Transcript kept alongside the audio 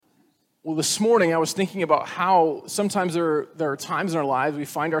Well, this morning I was thinking about how sometimes there are times in our lives we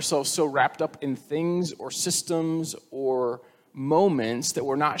find ourselves so wrapped up in things or systems or moments that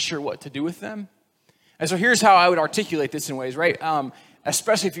we're not sure what to do with them. And so here's how I would articulate this in ways, right?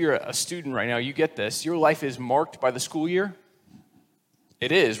 Especially if you're a student right now, you get this. Your life is marked by the school year.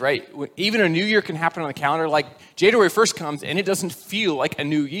 It is, right? Even a new year can happen on the calendar. Like January 1st comes and it doesn't feel like a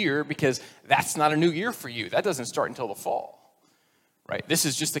new year because that's not a new year for you. That doesn't start until the fall. Right? This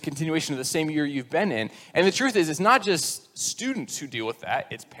is just a continuation of the same year you've been in. And the truth is, it's not just students who deal with that.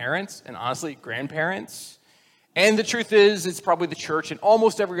 It's parents and, honestly, grandparents. And the truth is, it's probably the church and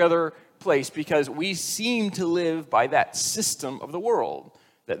almost every other place because we seem to live by that system of the world,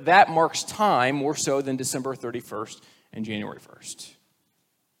 that marks time more so than December 31st and January 1st.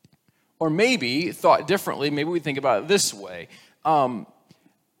 Or maybe, thought differently, maybe we think about it this way. None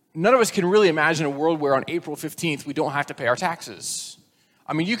of us can really imagine a world where on April 15th we don't have to pay our taxes.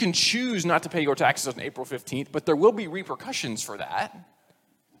 I mean, you can choose not to pay your taxes on April 15th, but there will be repercussions for that.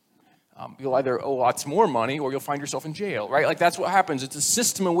 You'll either owe lots more money or you'll find yourself in jail, right? Like that's what happens. It's a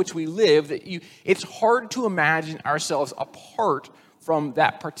system in which we live that it's hard to imagine ourselves apart from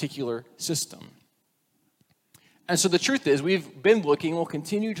that particular system. And so the truth is we've been looking, we'll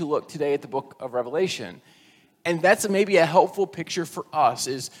continue to look today at the book of Revelation. And that's maybe a helpful picture for us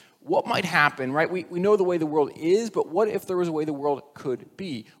is what might happen, right? We know the way the world is, but what if there was a way the world could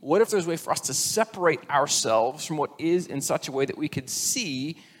be? What if there's a way for us to separate ourselves from what is in such a way that we could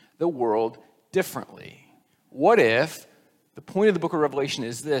see the world differently? What if the point of the book of Revelation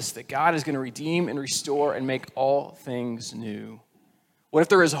is this, that God is going to redeem and restore and make all things new? What if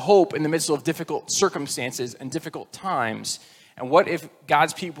there is hope in the midst of difficult circumstances and difficult times? And what if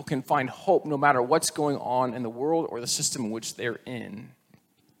God's people can find hope no matter what's going on in the world or the system in which they're in?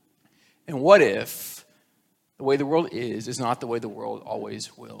 And what if the way the world is not the way the world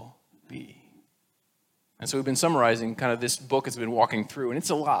always will be? And so we've been summarizing kind of this book as we've been walking through, and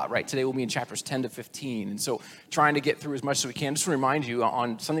it's a lot, right? Today we'll be in chapters 10 to 15. And so trying to get through as much as we can. Just to remind you,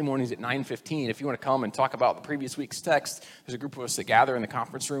 on Sunday mornings at 9:15, if you want to come and talk about the previous week's text, there's a group of us that gather in the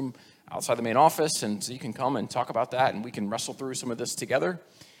conference room outside the main office, and so you can come and talk about that, and we can wrestle through some of this together.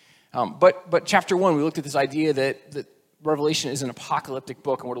 But chapter 1, we looked at this idea that Revelation is an apocalyptic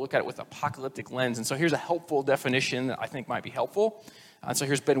book, and we're to look at it with apocalyptic lens. And so here's a helpful definition that I think might be helpful. And so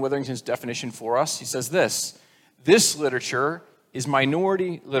here's Ben Witherington's definition for us. He says this literature is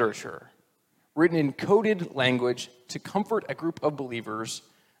minority literature, written in coded language to comfort a group of believers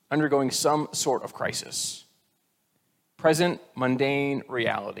undergoing some sort of crisis. Present mundane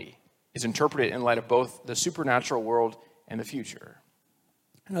reality is interpreted in light of both the supernatural world and the future.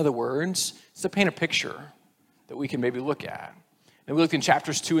 In other words, it's to paint a picture that we can maybe look at. And we looked in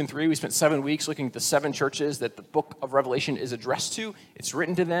chapters 2 and 3. We spent 7 weeks looking at the 7 churches that the book of Revelation is addressed to. It's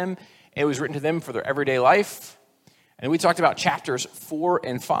written to them. It was written to them for their everyday life. And we talked about chapters 4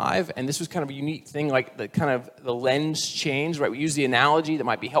 and 5, and this was kind of a unique thing, like the lens change, right? We use the analogy that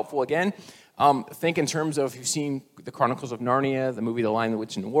might be helpful again. Think in terms of, if you've seen the Chronicles of Narnia, the movie The Lion, the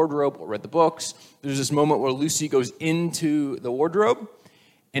Witch, and the Wardrobe, or read the books, there's this moment where Lucy goes into the wardrobe,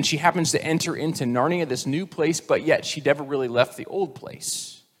 and she happens to enter into Narnia, this new place, but yet she never really left the old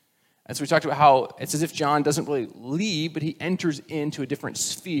place. And so we talked about how it's as if John doesn't really leave, but he enters into a different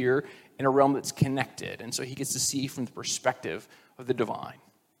sphere in a realm that's connected. And so he gets to see from the perspective of the divine.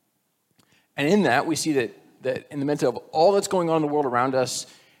 And in that, we see that in the midst of all that's going on in the world around us,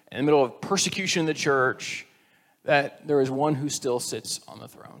 in the middle of persecution in the church, that there is one who still sits on the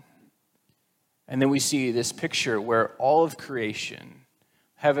throne. And then we see this picture where all of creation,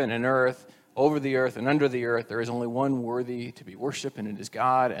 heaven and earth, over the earth and under the earth, there is only one worthy to be worshipped, and it is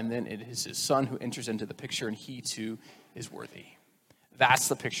God, and then it is his Son who enters into the picture, and he too is worthy. That's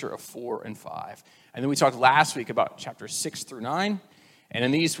the picture of 4 and 5. And then we talked last week about chapters 6 through 9, and in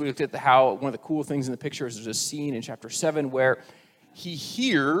these we looked at how one of the cool things in the picture is there's a scene in chapter 7 where he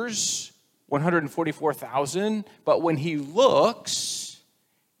hears 144,000, but when he looks,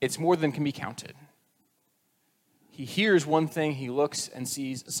 it's more than can be counted. He hears one thing, he looks and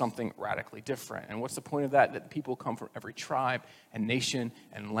sees something radically different. And what's the point of that? That people come from every tribe and nation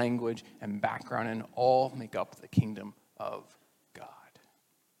and language and background and all make up the kingdom of God.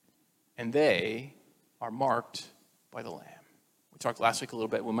 And they are marked by the Lamb. We talked last week a little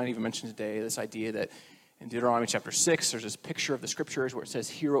bit, we might even mention today, this idea that in Deuteronomy chapter 6, there's this picture of the scriptures where it says,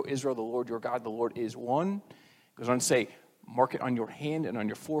 "Hear, O Israel, the Lord your God, the Lord is one." It goes on to say, mark it on your hand and on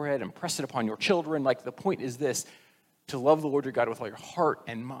your forehead and press it upon your children. Like the point is this, to love the Lord your God with all your heart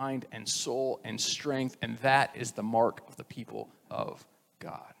and mind and soul and strength, and that is the mark of the people of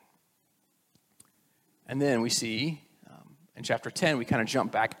God. And then we see In chapter 10, we kind of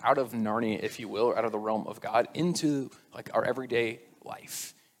jump back out of Narnia, if you will, or out of the realm of God into like our everyday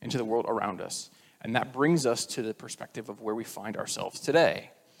life, into the world around us. And that brings us to the perspective of where we find ourselves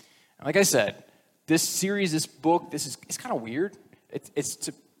today. And like I said, this series, this book, it's kind of weird. It's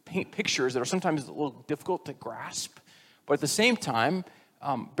to paint pictures that are sometimes a little difficult to grasp. But at the same time,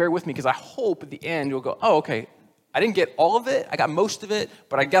 bear with me, because I hope at the end you'll go, oh, okay, I didn't get all of it. I got most of it,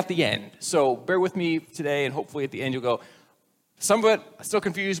 but I got the end. So bear with me today, and hopefully at the end you'll go, some of it, I'm still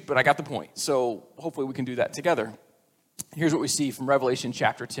confused, but I got the point. So hopefully we can do that together. Here's what we see from Revelation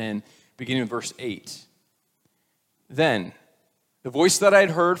chapter 10, beginning with verse 8. Then the voice that I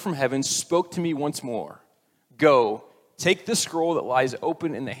had heard from heaven spoke to me once more. Go, take the scroll that lies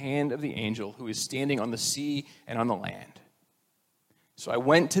open in the hand of the angel who is standing on the sea and on the land. So I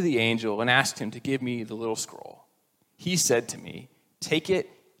went to the angel and asked him to give me the little scroll. He said to me, take it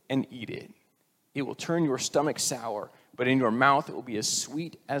and eat it. It will turn your stomach sour, but in your mouth it will be as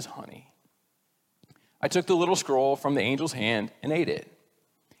sweet as honey. I took the little scroll from the angel's hand and ate it.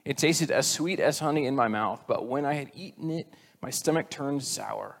 It tasted as sweet as honey in my mouth, but when I had eaten it, my stomach turned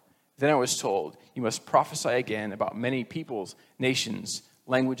sour. Then I was told, you must prophesy again about many peoples, nations,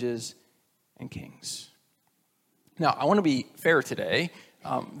 languages, and kings. Now, I want to be fair today.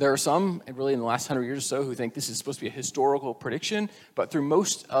 There are some, and really in the last 100 years or so, who think this is supposed to be a historical prediction, but through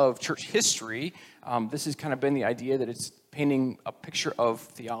most of church history, this has kind of been the idea that it's painting a picture of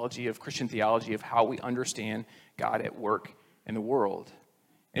theology, of Christian theology, of how we understand God at work in the world.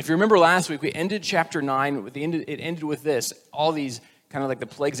 And if you remember last week, we ended chapter 9, it ended with this, all these kind of like the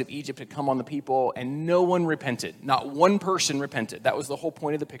plagues of Egypt had come on the people, and no one repented. Not one person repented. That was the whole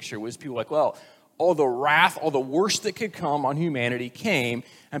point of the picture, was people like, well, all the wrath, all the worst that could come on humanity came,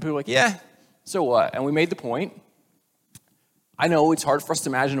 and people were like, yeah, so what? And we made the point. I know it's hard for us to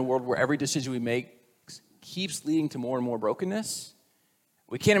imagine a world where every decision we make keeps leading to more and more brokenness.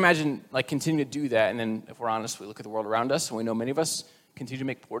 We can't imagine like continuing to do that, and then if we're honest, we look at the world around us, and we know many of us continue to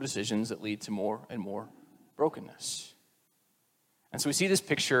make poor decisions that lead to more and more brokenness. And so we see this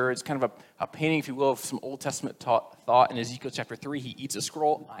picture. It's kind of a painting, if you will, of some Old Testament thought. In Ezekiel chapter 3, he eats a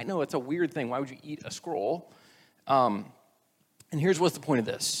scroll. I know it's a weird thing. Why would you eat a scroll? And here's what's the point of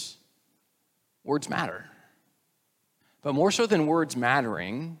this. Words matter. But more so than words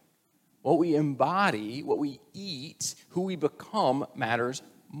mattering, what we embody, what we eat, who we become matters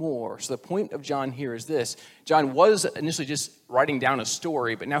more. So the point of John here is this. John was initially just writing down a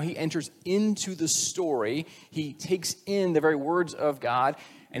story, but now he enters into the story. He takes in the very words of God,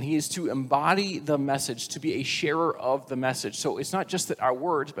 and he is to embody the message, to be a sharer of the message. So it's not just that our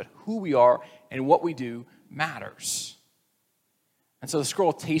words, but who we are and what we do matters. And so the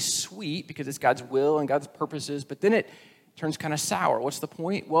scroll tastes sweet because it's God's will and God's purposes, but then it turns kind of sour. What's the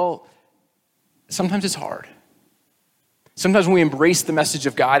point? Well, sometimes it's hard. Sometimes when we embrace the message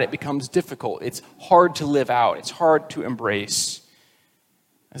of God, it becomes difficult. It's hard to live out. It's hard to embrace.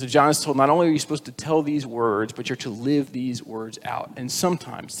 And so John is told, not only are you supposed to tell these words, but you're to live these words out. And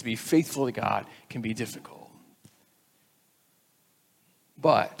sometimes to be faithful to God can be difficult.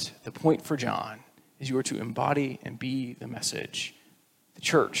 But the point for John is you are to embody and be the message. The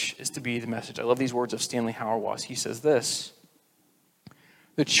church is to be the message. I love these words of Stanley Hauerwas. He says this: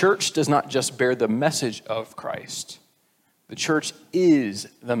 the church does not just bear the message of Christ. The church is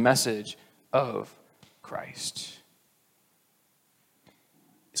the message of Christ.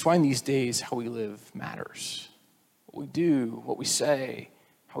 It's why in these days how we live matters. What we do, what we say,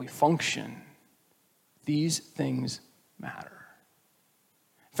 how we function. These things matter.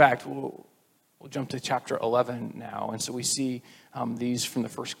 In fact, we'll jump to chapter 11 now. And so we see these from the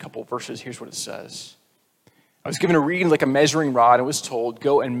first couple verses. Here's what it says. I was given a reed like a measuring rod and was told,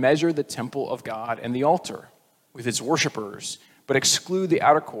 go and measure the temple of God and the altar with its worshipers, but exclude the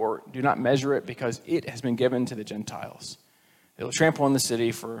outer court. Do not measure it because it has been given to the Gentiles. They will trample on the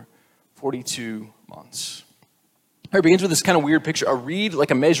city for 42 months. It begins with this kind of weird picture, a reed like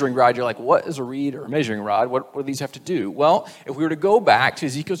a measuring rod. You're like, what is a reed or a measuring rod? What do these have to do? Well, if we were to go back to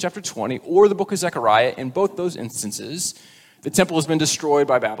Ezekiel chapter 20 or the book of Zechariah, in both those instances, the temple has been destroyed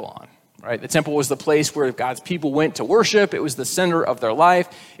by Babylon. Right? The temple was the place where God's people went to worship. It was the center of their life.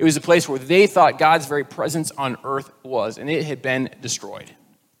 It was the place where they thought God's very presence on earth was, and it had been destroyed.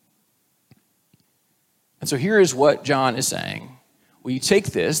 And so here is what John is saying. Will you take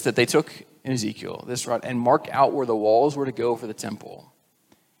this that they took in Ezekiel, this rod, and mark out where the walls were to go for the temple?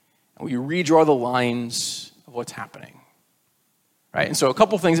 And will you redraw the lines of what's happening? Right? And so a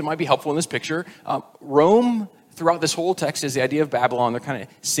couple things that might be helpful in this picture. Rome, throughout this whole text, is the idea of Babylon. They're kind of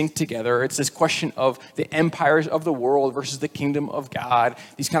synced together. It's this question of the empires of the world versus the kingdom of God.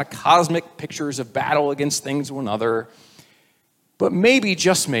 These kind of cosmic pictures of battle against things one another. But maybe,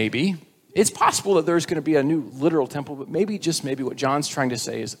 just maybe, it's possible that there's going to be a new literal temple, but maybe, just maybe, what John's trying to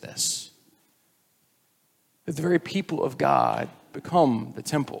say is this: that the very people of God become the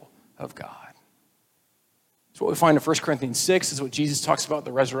temple of God. It's what we find in 1 Corinthians 6, is what Jesus talks about,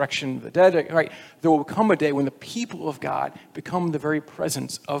 the resurrection of the dead. Right? There will come a day when the people of God become the very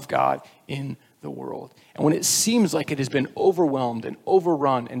presence of God in the world. And when it seems like it has been overwhelmed and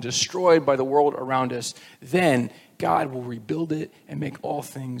overrun and destroyed by the world around us, then God will rebuild it and make all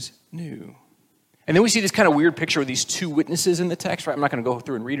things new. And then we see this kind of weird picture of these two witnesses in the text, right? I'm not going to go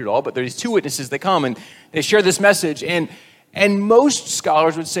through and read it all, but there's these two witnesses. They come and they share this message. And most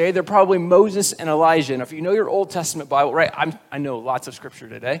scholars would say they're probably Moses and Elijah. And if you know your Old Testament Bible, right, I know lots of scripture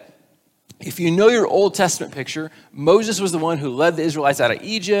today. If you know your Old Testament picture, Moses was the one who led the Israelites out of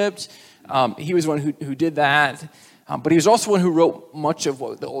Egypt. He was the one who did that. But he was also the one who wrote much of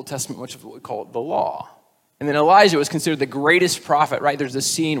what the Old Testament, much of what we call the law. And then Elijah was considered the greatest prophet, right? There's this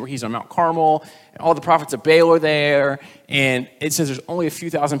scene where he's on Mount Carmel, and all the prophets of Baal are there, and it says there's only a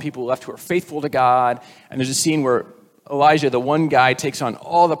few thousand people left who are faithful to God. And there's a scene where Elijah, the one guy, takes on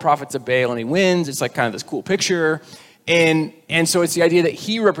all the prophets of Baal, and he wins. It's like kind of this cool picture. And so it's the idea that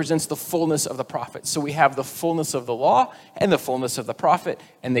he represents the fullness of the prophet. So we have the fullness of the law and the fullness of the prophet,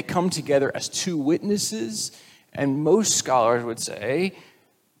 and they come together as two witnesses. And most scholars would say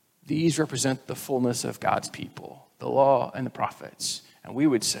these represent the fullness of God's people, the law and the prophets. And we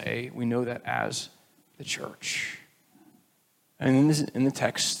would say we know that as the church. And in the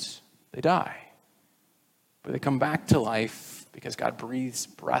text, they die. But they come back to life because God breathes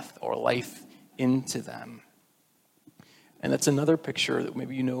breath or life into them. And that's another picture that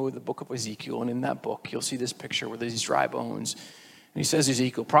maybe you know the book of Ezekiel. And in that book, you'll see this picture where there's these dry bones. And he says,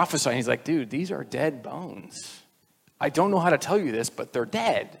 Ezekiel, prophesy. And he's like, dude, these are dead bones. I don't know how to tell you this, but they're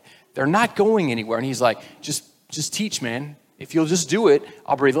dead. They're not going anywhere. And he's like, just teach, man. If you'll just do it,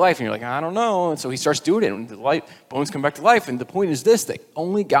 I'll breathe life. And you're like, I don't know. And so he starts doing it, and the bones come back to life. And the point is this, that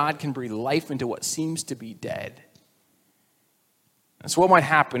only God can breathe life into what seems to be dead. And so what might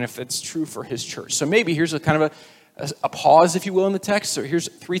happen if it's true for his church? So maybe here's a kind of a pause, if you will, in the text. So here's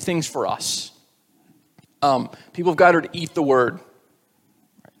three things for us. People of God are to eat the word.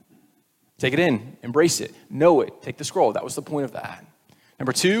 Take it in, embrace it, know it, take the scroll. That was the point of that.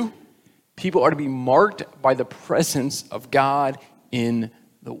 Number two, people are to be marked by the presence of God in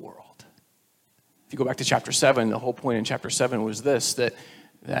the world. If you go back to chapter 7, the whole point in chapter 7 was this, that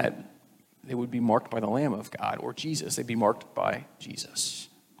they would be marked by the Lamb of God, or Jesus. They'd be marked by Jesus.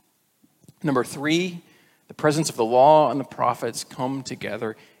 Number three, the presence of the law and the prophets come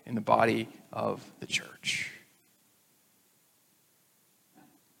together in the body of the church.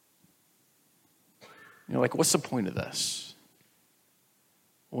 You know, like, what's the point of this?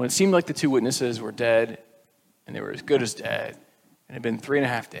 When it seemed like the two witnesses were dead, and they were as good as dead, and it had been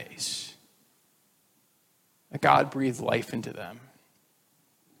 3.5 days, that God breathed life into them.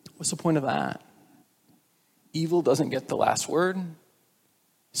 What's the point of that? Evil doesn't get the last word.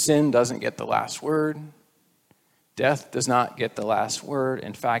 Sin doesn't get the last word. Death does not get the last word.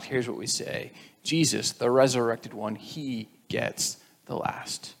 In fact, here's what we say. Jesus, the resurrected one, he gets the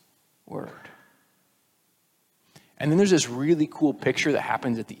last word. And then there's this really cool picture that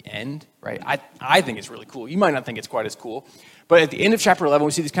happens at the end, right? I think it's really cool. You might not think it's quite as cool. But at the end of chapter 11, we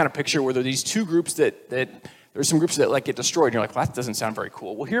see this kind of picture where there are these two groups that there's some groups that like get destroyed. And you're like, well, that doesn't sound very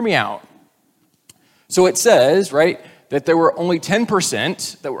cool. Well, hear me out. So it says, right, that there were only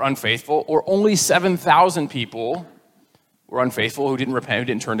 10% that were unfaithful, or only 7,000 people were unfaithful who didn't repent, who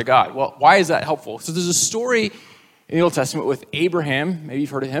didn't turn to God. Well, why is that helpful? So there's a story in the Old Testament with Abraham. Maybe you've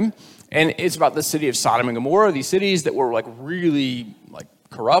heard of him. And it's about the city of Sodom and Gomorrah, these cities that were like really like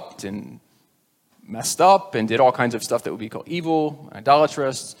corrupt and messed up and did all kinds of stuff that would be called evil,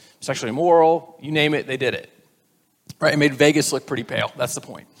 idolatrous, sexually immoral, you name it, they did it. Right? It made Vegas look pretty pale. That's the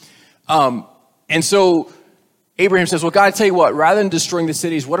point. And so Abraham says, well, God, I tell you what, rather than destroying the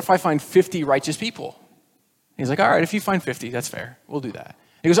cities, what if I find 50 righteous people? And he's like, all right, if you find 50, that's fair. We'll do that.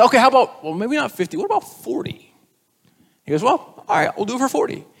 He goes, okay, how about, well, maybe not 50. What about 40? He goes, well, all right, we'll do it for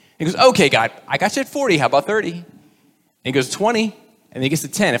 40. He goes, okay, God, I got you at 40. How about 30? And he goes, 20. And then he gets to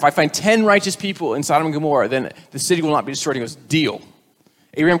 10. If I find 10 righteous people in Sodom and Gomorrah, then the city will not be destroyed. He goes, deal.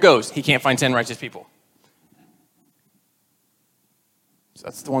 Abraham goes. He can't find 10 righteous people. So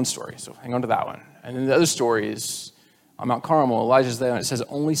that's the one story. So hang on to that one. And then the other story is on Mount Carmel. Elijah's there, and it says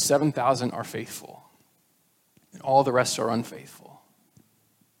only 7,000 are faithful. And all the rest are unfaithful.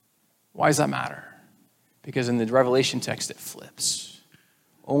 Why does that matter? Because in the Revelation text, it flips.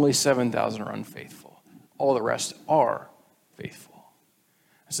 Only 7,000 are unfaithful. All the rest are faithful.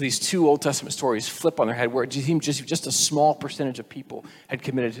 So these two Old Testament stories flip on their head where it seemed just a small percentage of people had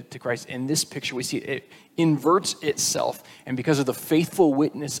committed to Christ. In this picture, we see it inverts itself. And because of the faithful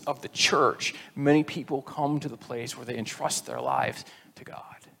witness of the church, many people come to the place where they entrust their lives to God.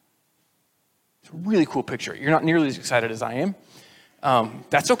 It's a really cool picture. You're not nearly as excited as I am.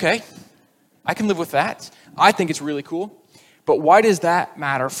 That's okay. I can live with that. I think it's really cool. But why does that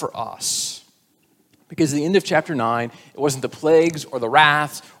matter for us? Because at the end of chapter 9, it wasn't the plagues or the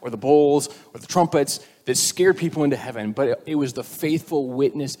wraths or the bowls or the trumpets that scared people into heaven, but it was the faithful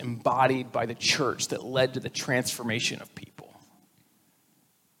witness embodied by the church that led to the transformation of people.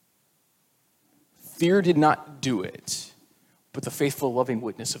 Fear did not do it, but the faithful, loving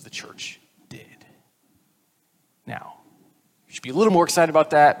witness of the church did. Now, you should be a little more excited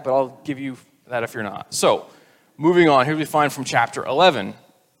about that, but I'll give you that if you're not. So, moving on, here we find from chapter 11.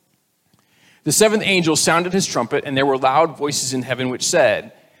 The seventh angel sounded his trumpet, and there were loud voices in heaven which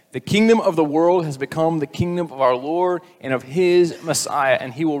said, "The kingdom of the world has become the kingdom of our Lord and of his Messiah,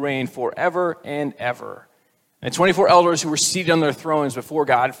 and he will reign forever and ever." And the 24 elders who were seated on their thrones before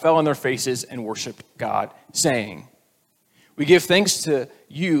God fell on their faces and worshiped God, saying, "We give thanks to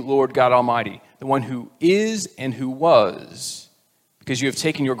you, Lord God Almighty, the one who is and who was, because you have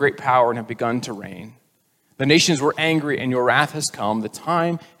taken your great power and have begun to reign. The nations were angry, and your wrath has come. The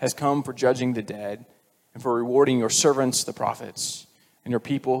time has come for judging the dead and for rewarding your servants, the prophets, and your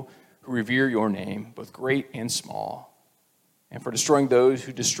people who revere your name, both great and small, and for destroying those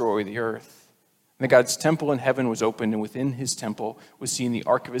who destroy the earth." And God's temple in heaven was opened, and within his temple was seen the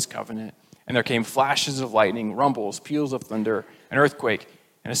ark of his covenant. And there came flashes of lightning, rumbles, peals of thunder, an earthquake,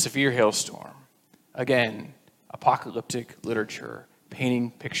 and a severe hailstorm. Again, apocalyptic literature,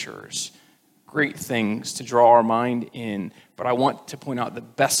 painting pictures, great things to draw our mind in. But I want to point out the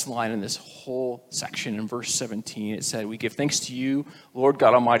best line in this whole section in verse 17. It said, "We give thanks to you, Lord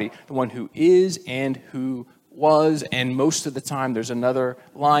God Almighty, the one who is and who was." And most of the time there's another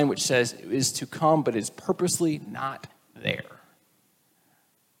line which says is to come, but is purposely not there.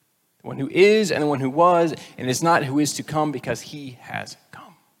 The one who is and the one who was, and it's not who is to come because he has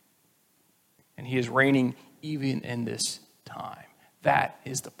come. And he is reigning even in this time. That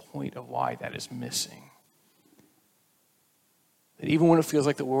is the point of why that is missing. That even when it feels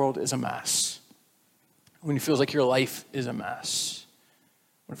like the world is a mess, when it feels like your life is a mess,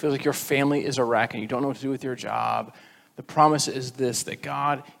 when it feels like your family is a wreck and you don't know what to do with your job, the promise is this, that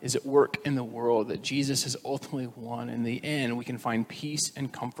God is at work in the world, that Jesus has ultimately won. In the end, we can find peace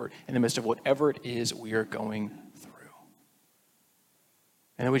and comfort in the midst of whatever it is we are going through.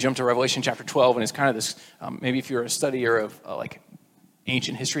 And then we jump to Revelation chapter 12, and it's kind of this, maybe if you're a studier of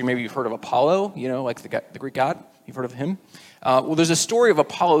ancient history, maybe you've heard of Apollo, like the Greek god. You've heard of him? Well, there's a story of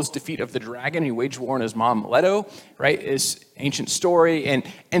Apollo's defeat of the dragon. He waged war on his mom, Leto, right? It's an ancient story.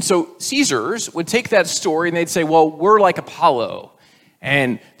 And so Caesars would take that story and they'd say, well, we're like Apollo.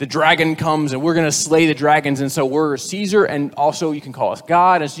 And the dragon comes and we're going to slay the dragons. And so we're Caesar, and also you can call us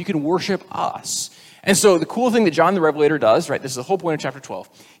God, and so you can worship us. And so the cool thing that John the Revelator does, right, this is the whole point of chapter 12,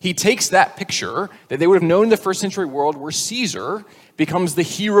 he takes that picture that they would have known in the first century world where Caesar becomes the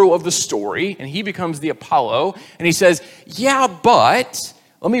hero of the story, and he becomes the Apollo, and he says, yeah, but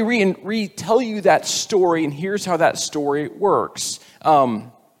let me retell you that story, and here's how that story works. The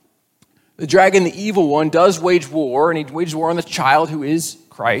dragon, the evil one, does wage war, and he wages war on the child who is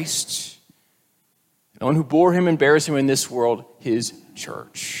Christ, the one who bore him and bears him in this world, his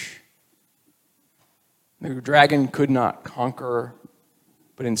church. The dragon could not conquer,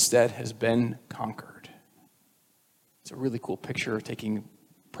 but instead has been conquered. It's a really cool picture taking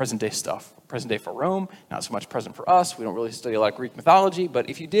present day stuff. Present day for Rome, not so much present for us. We don't really study a lot of Greek mythology, but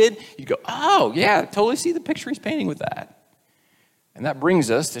if you did, you'd go, oh, yeah, totally see the picture he's painting with that. And that brings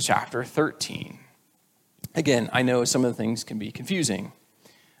us to chapter 13. Again, I know some of the things can be confusing.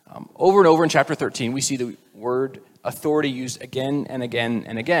 Over and over in chapter 13, we see the word authority used again and again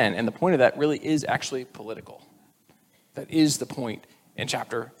and again. And the point of that really is actually political. That is the point in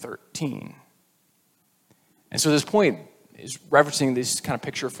chapter 13. And so this point is referencing this kind of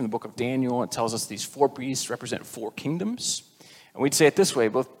picture from the book of Daniel. It tells us these four beasts represent four kingdoms. And we'd say it this way,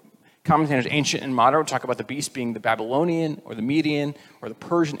 both commentators, ancient and modern, talk about the beast being the Babylonian or the Median or the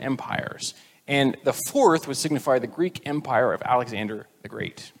Persian empires. And the fourth would signify the Greek empire of Alexander the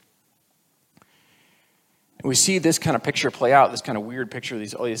Great. And we see this kind of picture play out, this kind of weird picture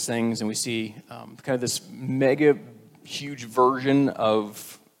of all these things, and we see kind of this mega huge version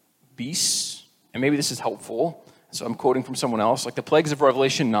of beasts. And maybe this is helpful. So I'm quoting from someone else, like the plagues of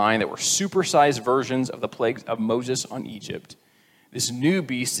Revelation 9 that were supersized versions of the plagues of Moses on Egypt. This new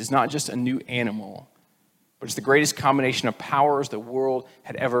beast is not just a new animal, but it's the greatest combination of powers the world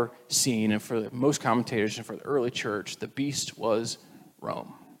had ever seen. And for most commentators and for the early church, the beast was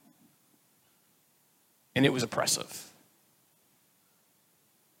Rome. And it was oppressive.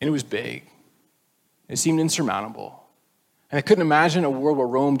 And it was big. It seemed insurmountable. And they couldn't imagine a world where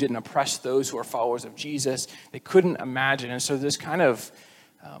Rome didn't oppress those who are followers of Jesus. They couldn't imagine. And so this kind of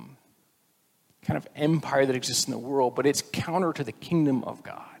empire that exists in the world, but it's counter to the kingdom of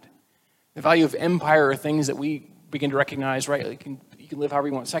God. The value of empire are things that we begin to recognize, right? You can live however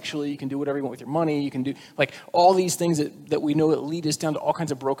you want sexually. You can do whatever you want with your money. You can do like all these things that we know that lead us down to all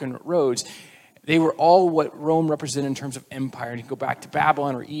kinds of broken roads. They were all what Rome represented in terms of empire. And you can go back to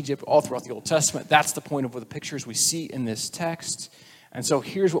Babylon or Egypt all throughout the Old Testament. That's the point of the pictures we see in this text. And so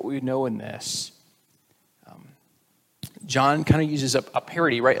here's what we know in this. John kind of uses a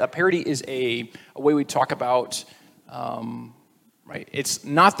parody, right? A parody is a way we talk about, right? It's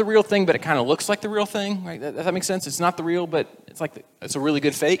not the real thing, but it kind of looks like the real thing, right? Does that make sense? It's not the real, but it's a really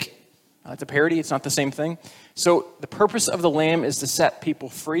good fake. It's a parody. It's not the same thing. So the purpose of the lamb is to set people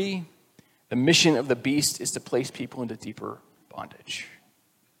free. The mission of the beast is to place people into deeper bondage.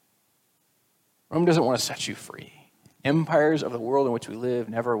 Rome doesn't want to set you free. Empires of the world in which we live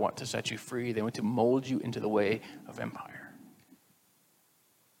never want to set you free. They want to mold you into the way of empire.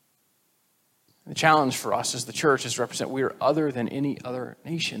 The challenge for us as the church is to represent we are other than any other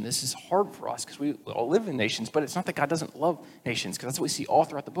nation. This is hard for us because we all live in nations, but it's not that God doesn't love nations, because that's what we see all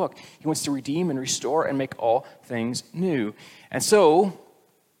throughout the book. He wants to redeem and restore and make all things new. And so,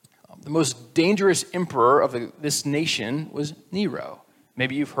 the most dangerous emperor of this nation was Nero.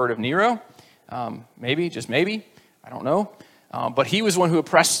 Maybe you've heard of Nero. Maybe, just maybe. I don't know. But he was one who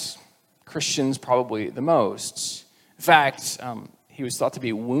oppressed Christians probably the most. In fact, he was thought to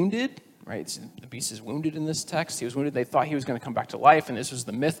be wounded, right? The beast is wounded in this text. He was wounded. They thought he was going to come back to life, and this was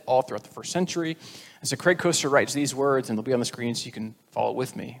the myth all throughout the first century. And so Craig Koester writes these words, and they'll be on the screen so you can follow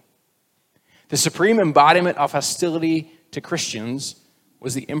with me. The supreme embodiment of hostility to Christians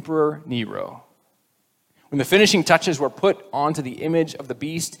was the Emperor Nero. When the finishing touches were put onto the image of the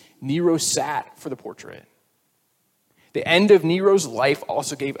beast, Nero sat for the portrait. The end of Nero's life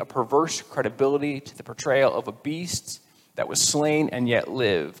also gave a perverse credibility to the portrayal of a beast that was slain and yet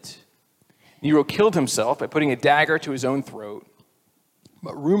lived. Nero killed himself by putting a dagger to his own throat.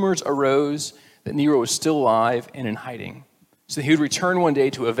 But rumors arose that Nero was still alive and in hiding, so that he would return one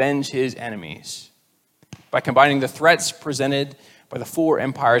day to avenge his enemies. By combining the threats presented by the four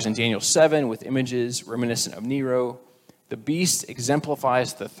empires in Daniel 7 with images reminiscent of Nero, the beast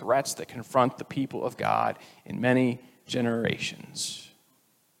exemplifies the threats that confront the people of God in many generations.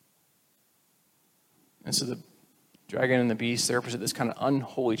 And so the dragon and the beast, they represent this kind of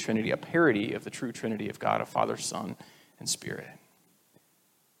unholy trinity, a parody of the true trinity of God, of Father, Son, and Spirit.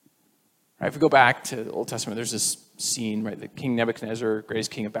 Right, if we go back to the Old Testament, there's this scene, right? The King Nebuchadnezzar,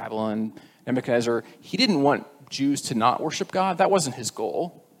 greatest king of Babylon, Nebuchadnezzar, he didn't want Jews to not worship God. That wasn't his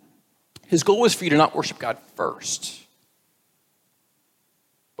goal. His goal was for you to not worship God first,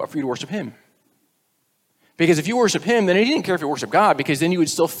 but for you to worship him. Because if you worship him, then he didn't care if you worship God, because then you would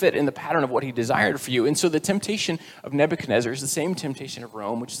still fit in the pattern of what he desired for you. And so the temptation of Nebuchadnezzar is the same temptation of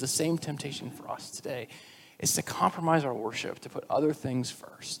Rome, which is the same temptation for us today. It's to compromise our worship, to put other things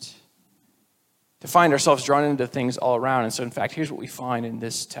first, to find ourselves drawn into things all around. And so, in fact, here's what we find in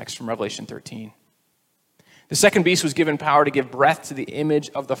this text from Revelation 13. The second beast was given power to give breath to the image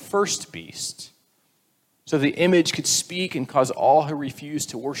of the first beast, so the image could speak and cause all who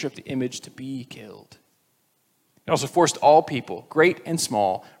refused to worship the image to be killed. It also forced all people, great and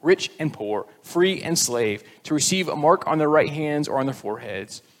small, rich and poor, free and slave, to receive a mark on their right hands or on their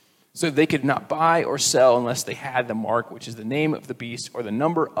foreheads, so that they could not buy or sell unless they had the mark, which is the name of the beast or the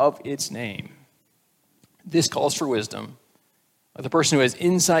number of its name. This calls for wisdom. Let the person who has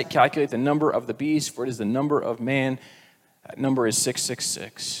insight calculate the number of the beast, for it is the number of man. That number is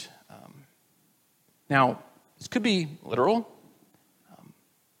 666. Now, this could be literal.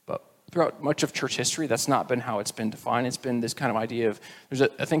 Throughout much of church history, that's not been how it's been defined. It's been this kind of idea of, there's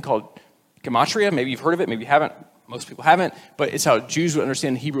a thing called gematria. Maybe you've heard of it, maybe you haven't. Most people haven't. But it's how Jews would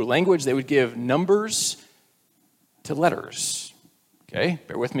understand the Hebrew language. They would give numbers to letters. Okay,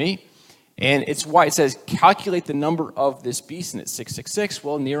 bear with me. And it's why it says, calculate the number of this beast, and it's 666.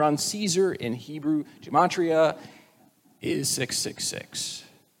 Well, Neron Caesar in Hebrew gematria is 666.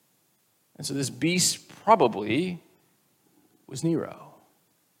 And so this beast probably was Nero.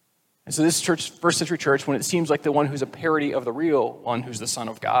 And so this church, first century church, when it seems like the one who's a parody of the real one who's the Son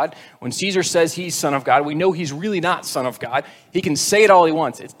of God, when Caesar says he's Son of God, we know he's really not Son of God. He can say it all he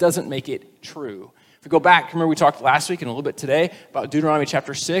wants. It doesn't make it true. If we go back, remember we talked last week and a little bit today about Deuteronomy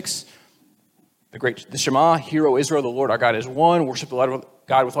chapter 6. The Shema, Hear, O Israel, the Lord our God is one. Worship the Lord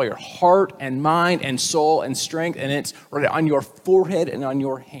God with all your heart and mind and soul and strength. And it's right on your forehead and on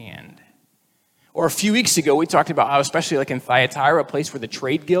your hand. Or a few weeks ago, we talked about how, especially like in Thyatira, a place where the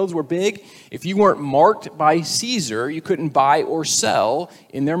trade guilds were big, if you weren't marked by Caesar, you couldn't buy or sell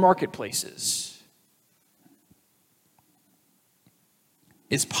in their marketplaces.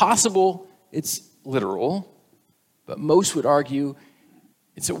 It's possible it's literal, but most would argue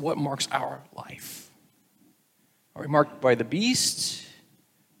it's what marks our life. Are we marked by the beast,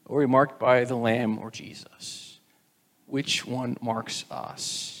 or are we marked by the Lamb or Jesus? Which one marks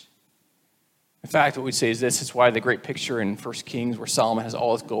us? In fact, what we'd say is this. It's why the great picture in 1 Kings where Solomon has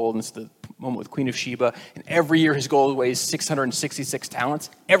all his gold, and it's the moment with Queen of Sheba, and every year his gold weighs 666 talents.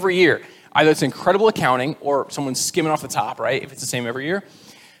 Every year. Either it's incredible accounting, or someone's skimming off the top, right, if it's the same every year.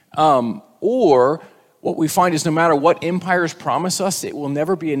 Or what we find is no matter what empires promise us, it will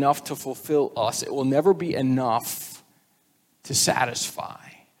never be enough to fulfill us. It will never be enough to satisfy.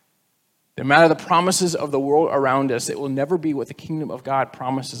 No matter the promises of the world around us, it will never be what the kingdom of God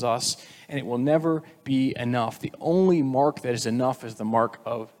promises us, and it will never be enough. The only mark that is enough is the mark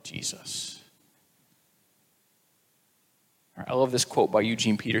of Jesus. I love this quote by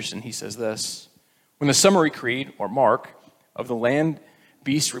Eugene Peterson. He says this: when the summary creed, or mark, of the land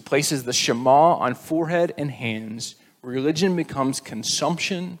beast replaces the Shema on forehead and hands, religion becomes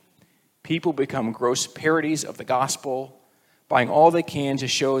consumption, people become gross parodies of the gospel, buying all they can to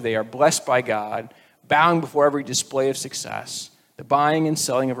show they are blessed by God, bowing before every display of success. The buying and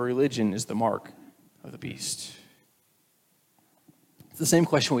selling of a religion is the mark of the beast. It's the same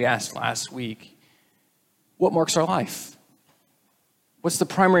question we asked last week. What marks our life? What's the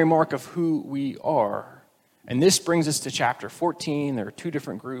primary mark of who we are? And this brings us to chapter 14. There are two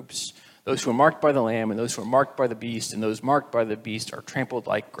different groups, those who are marked by the Lamb and those who are marked by the beast, and those marked by the beast are trampled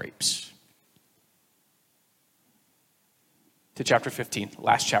like grapes. To chapter 15,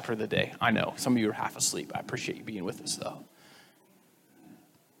 last chapter of the day. I know, some of you are half asleep. I appreciate you being with us, though.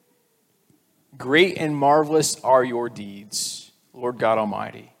 Great and marvelous are your deeds, Lord God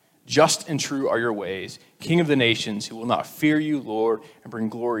Almighty. Just and true are your ways, King of the nations, who will not fear you, Lord, and bring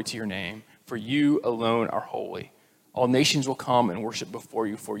glory to your name. For you alone are holy. All nations will come and worship before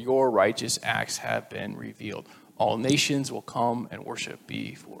you, for your righteous acts have been revealed. All nations will come and worship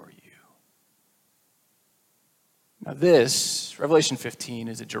before you. Now this, Revelation 15,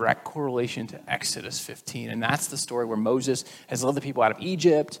 is a direct correlation to Exodus 15. And that's the story where Moses has led the people out of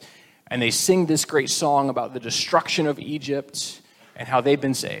Egypt, and they sing this great song about the destruction of Egypt and how they've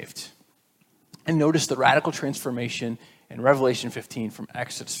been saved. And notice the radical transformation in Revelation 15 from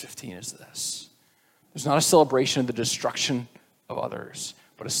Exodus 15 is this. There's not a celebration of the destruction of others,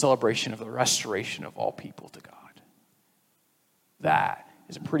 but a celebration of the restoration of all people to God. That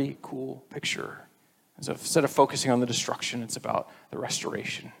is a pretty cool picture. So instead of focusing on the destruction, it's about the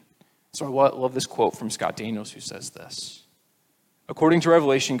restoration. So I love this quote from Scott Daniels, who says this: according to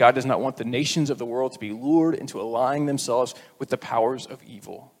Revelation, God does not want the nations of the world to be lured into aligning themselves with the powers of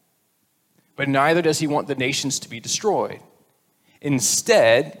evil. But neither does he want the nations to be destroyed.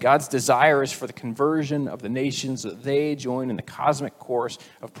 Instead, God's desire is for the conversion of the nations so that they join in the cosmic chorus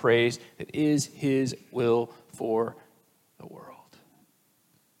of praise that is his will for the world.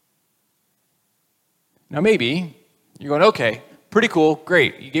 Now maybe you're going, okay, pretty cool,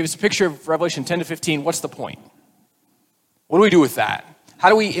 great. You gave us a picture of Revelation 10 to 15. What's the point? What do we do with that? How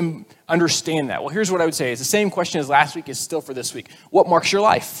do we understand that? Well, here's what I would say. It's the same question as last week is still for this week. What marks your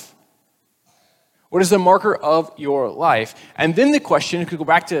life? What is the marker of your life? And then the question, if we go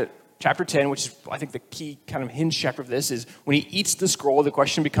back to chapter 10, which is, I think, the key kind of hinge chapter of this, is when he eats the scroll, the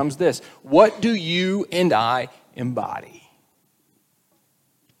question becomes this: what do you and I embody?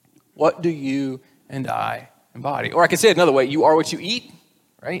 What do you and I embody? Or I could say it another way: you are what you eat,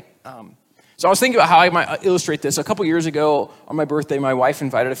 right? So I was thinking about how I might illustrate this. A couple years ago, on my birthday, my wife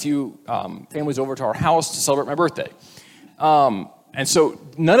invited a few families over to our house to celebrate my birthday. And so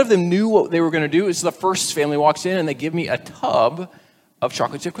none of them knew what they were going to do. So the first family walks in and they give me a tub of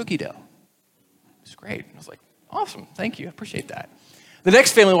chocolate chip cookie dough. It's great. I was like, awesome, thank you, I appreciate that. The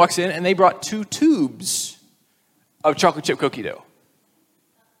next family walks in and they brought 2 tubes of chocolate chip cookie dough.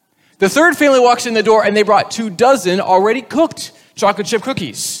 The third family walks in the door and they brought 2 dozen already cooked chocolate chip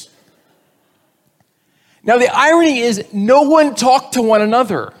cookies. Now the irony is no one talked to one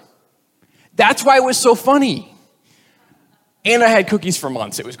another. That's why it was so funny. And I had cookies for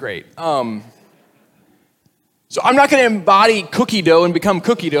months. It was great. So I'm not going to embody cookie dough and become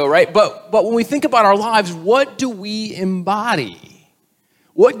cookie dough, right? But when we think about our lives, what do we embody?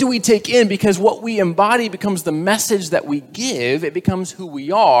 What do we take in? Because what we embody becomes the message that we give. It becomes who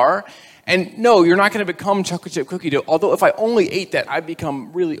we are. And no, you're not going to become chocolate chip cookie dough. Although if I only ate that, I'd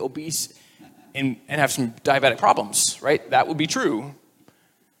become really obese and have some diabetic problems, right? That would be true.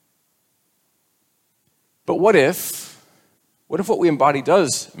 But what if what we embody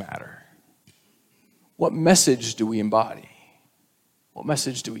does matter? What message do we embody? What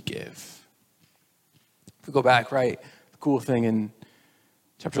message do we give? If we go back, right, the cool thing in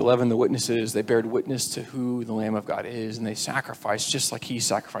chapter 11, the witnesses, they bared witness to who the Lamb of God is, and they sacrificed just like he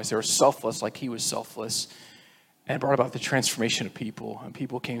sacrificed. They were selfless like he was selfless. And it brought about the transformation of people, and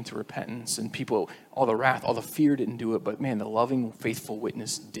people came to repentance, and people, all the wrath, all the fear didn't do it, but man, the loving, faithful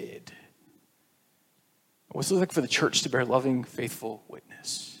witness did. What's it like for the church to bear loving, faithful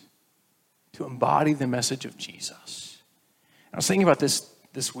witness? To embody the message of Jesus. And I was thinking about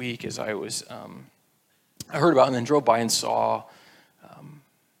this week as I was, I heard about it and then drove by and saw,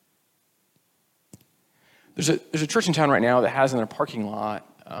 there's a church in town right now that has in their parking lot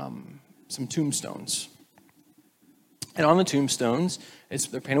some tombstones. And on the tombstones,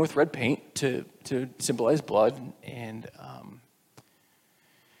 they're painted with red paint to symbolize blood, and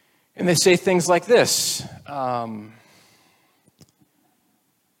they say things like this: "Mommy,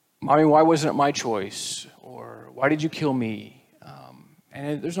 why wasn't it my choice?" Or "Why did you kill me?"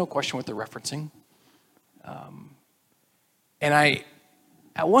 And there's no question what they're referencing. And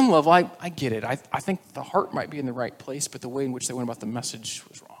at one level, I get it. I think the heart might be in the right place, but the way in which they went about the message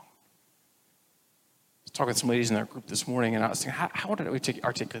was wrong. I was talking to some ladies in our group this morning, and I was thinking, how did we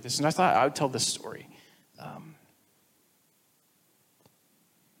articulate this? And I thought I would tell this story.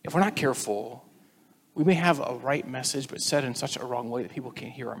 If we're not careful, we may have a right message, but said in such a wrong way that people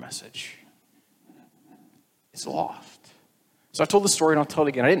can't hear our message. It's lost. So I told the story, and I'll tell it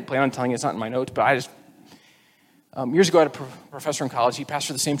again. I didn't plan on telling it. It's not in my notes, but I just... years ago, I had a professor in college. He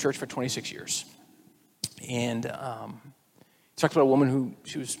pastored the same church for 26 years. And he talked about a woman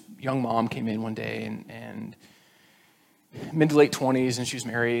she was a young mom, came in one day, and mid to late 20s, and she was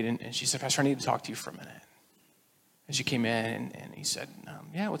married. And she said, "Pastor, I need to talk to you for a minute." And she came in, and he said,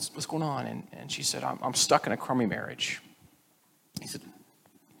 "Yeah, what's going on?" And she said, I'm stuck in a crummy marriage. He said,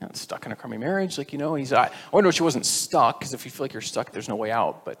 "Stuck in a crummy marriage?" Like, and he said, I wonder if she wasn't stuck, because if you feel like you're stuck, there's no way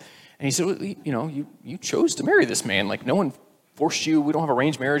out. And he said, "Well, you chose to marry this man. Like, no one forced you. We don't have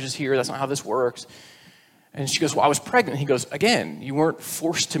arranged marriages here. That's not how this works." And she goes, "Well, I was pregnant." He goes, "Again, you weren't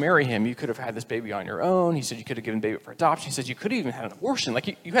forced to marry him. You could have had this baby on your own." He said, "You could have given the baby up for adoption." He said, "You could have even had an abortion.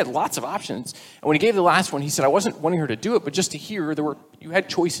 Like, you had lots of options." And when he gave the last one, he said, "I wasn't wanting her to do it, but just to hear you had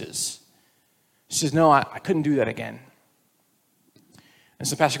choices." She says, "No, I couldn't do that again." And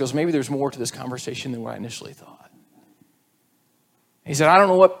so the pastor goes, "Maybe there's more to this conversation than what I initially thought." He said, "I don't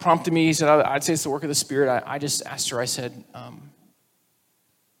know what prompted me." He said, "I'd say it's the work of the Spirit. I just asked her," I said,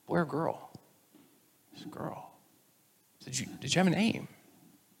 "Boy or girl?" She said, "Girl." I said, "Did you have a name?"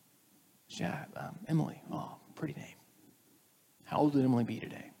 She said, "Yeah, Emily." "Oh, pretty name. How old would Emily be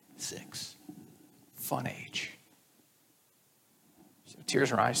today?" 6. Fun age. She had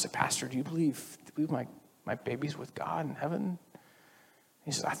tears in her eyes. She said, "Pastor, do you believe my baby's with God in heaven?"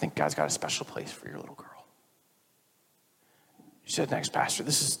 He said, "I think God's got a special place for your little girl." She said, "Next, Pastor,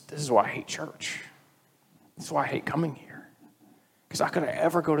 this is why I hate church. This is why I hate coming here. Because how could I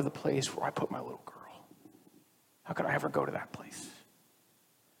ever go to the place where I put my little girl? How could I ever go to that place?"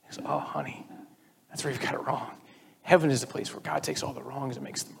 He said, "Oh, honey, that's where you've got it wrong. Heaven is the place where God takes all the wrongs and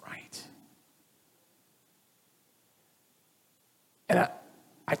makes them right." And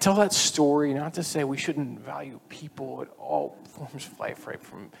I tell that story not to say we shouldn't value people at all forms of life, right?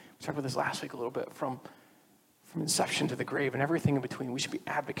 We talked about this last week a little bit, from inception to the grave and everything in between. We should be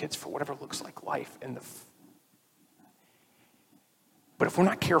advocates for whatever looks like life. But if we're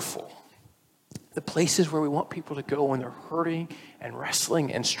not careful, the places where we want people to go when they're hurting and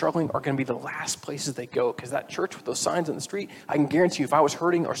wrestling and struggling are going to be the last places they go. Because that church with those signs on the street, I can guarantee you, if I was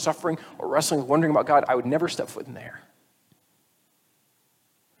hurting or suffering or wrestling, wondering about God, I would never step foot in there.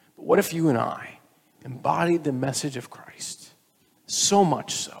 But what if you and I embodied the message of Christ? So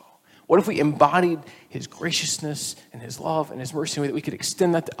much so. What if we embodied his graciousness and his love and his mercy in a way that we could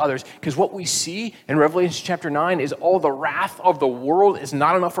extend that to others? Because what we see in Revelation chapter 9 is all the wrath of the world is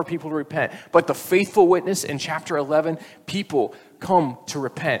not enough for people to repent. But the faithful witness in chapter 11, people come to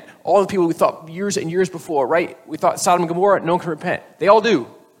repent. All the people we thought years and years before, right? We thought Sodom and Gomorrah, no one can repent. They all do.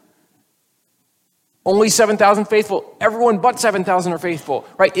 Only 7,000 faithful. Everyone but 7,000 are faithful,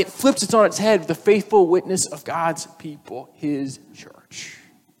 right? It flips it on its head with the faithful witness of God's people, his church.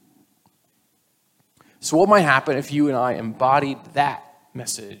 So what might happen if you and I embodied that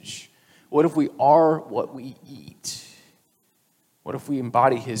message? What if we are what we eat? What if we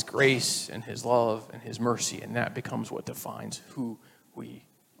embody his grace and his love and his mercy, and that becomes what defines who we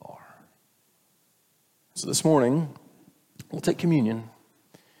are? So this morning, we'll take communion.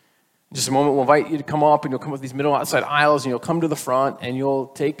 In just a moment, we'll invite you to come up, and you'll come with these middle outside aisles, and you'll come to the front, and you'll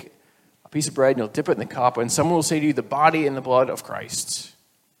take a piece of bread, and you'll dip it in the cup, and someone will say to you, the body and the blood of Christ.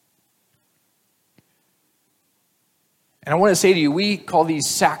 And I want to say to you, we call these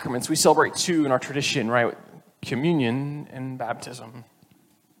sacraments, we celebrate two in our tradition, right? Communion and baptism.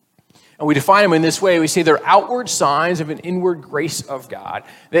 And we define them in this way. We say they're outward signs of an inward grace of God,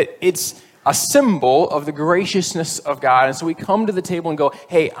 that it's a symbol of the graciousness of God. And so we come to the table and go,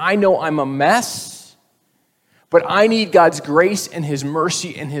 hey, I know I'm a mess, but I need God's grace and his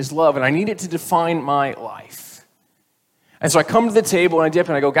mercy and his love, and I need it to define my life. And so I come to the table and I dip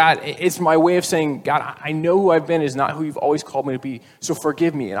and I go, God, it's my way of saying, God, I know who I've been is not who you've always called me to be, so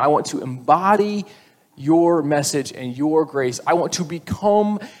forgive me. And I want to embody your message and your grace. I want to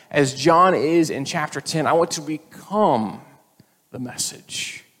become, as John is in chapter 10, I want to become the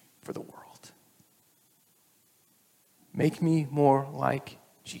message for the world. Make me more like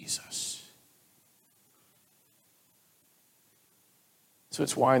Jesus. So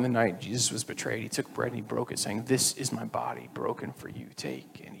it's why in the night Jesus was betrayed, he took bread and he broke it, saying, this is my body broken for you.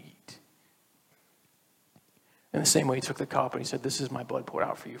 Take and eat. In the same way, he took the cup and he said, this is my blood poured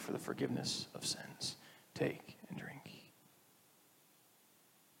out for you for the forgiveness of sins. Take and drink.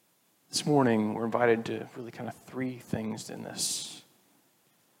 This morning, we're invited to really kind of three things in this.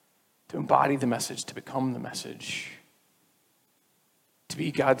 To embody the message, to become the message, to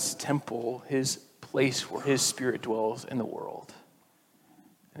be God's temple, his place where his spirit dwells in the world,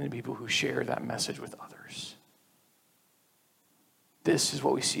 and the people who share that message with others. This is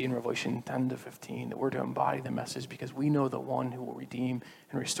what we see in Revelation 10 to 15, that we're to embody the message because we know the one who will redeem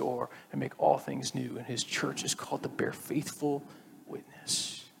and restore and make all things new, and his church is called to bear faithful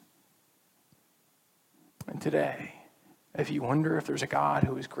witness. And today, if you wonder if there's a God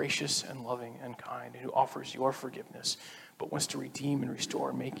who is gracious and loving and kind and who offers your forgiveness but wants to redeem and restore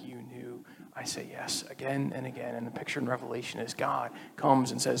and make you new, I say yes again and again. And the picture in Revelation is God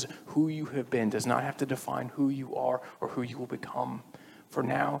comes and says who you have been does not have to define who you are or who you will become for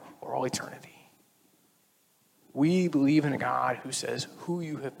now or all eternity. We believe in a God who says who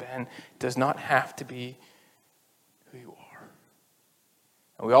you have been does not have to be who you are.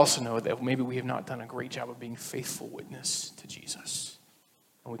 And we also know that maybe we have not done a great job of being faithful witness to Jesus.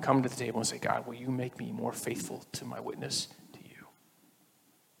 And we come to the table and say, God, will you make me more faithful to my witness to you?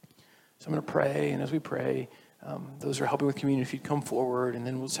 So I'm going to pray, and as we pray, those who are helping with communion, if you'd come forward, and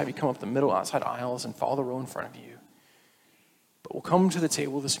then we'll just have you come up the middle outside aisles and follow the row in front of you. But we'll come to the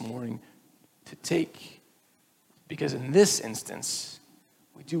table this morning to take, because in this instance,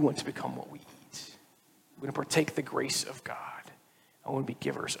 we do want to become what we eat. We're going to partake the grace of God. I want to be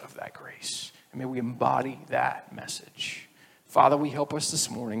givers of that grace. And may we embody that message. Father, we help us this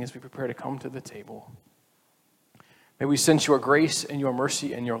morning as we prepare to come to the table. May we sense your grace and your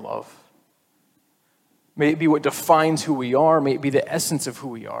mercy and your love. May it be what defines who we are. May it be the essence of who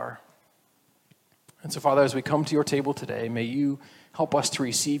we are. And so, Father, as we come to your table today, may you help us to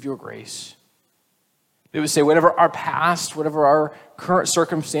receive your grace. It would say, whatever our past, whatever our current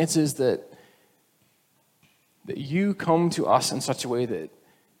circumstances, that you come to us in such a way that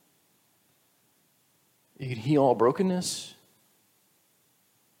you can heal all brokenness,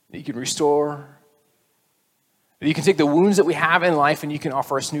 that you can restore, that you can take the wounds that we have in life and you can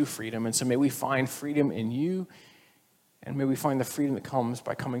offer us new freedom. And so may we find freedom in you, and may we find the freedom that comes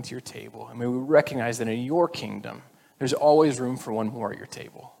by coming to your table. And may we recognize that in your kingdom, there's always room for one more at your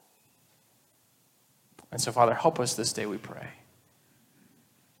table. And so, Father, help us this day, we pray.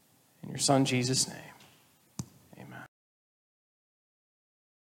 In your Son, Jesus' name.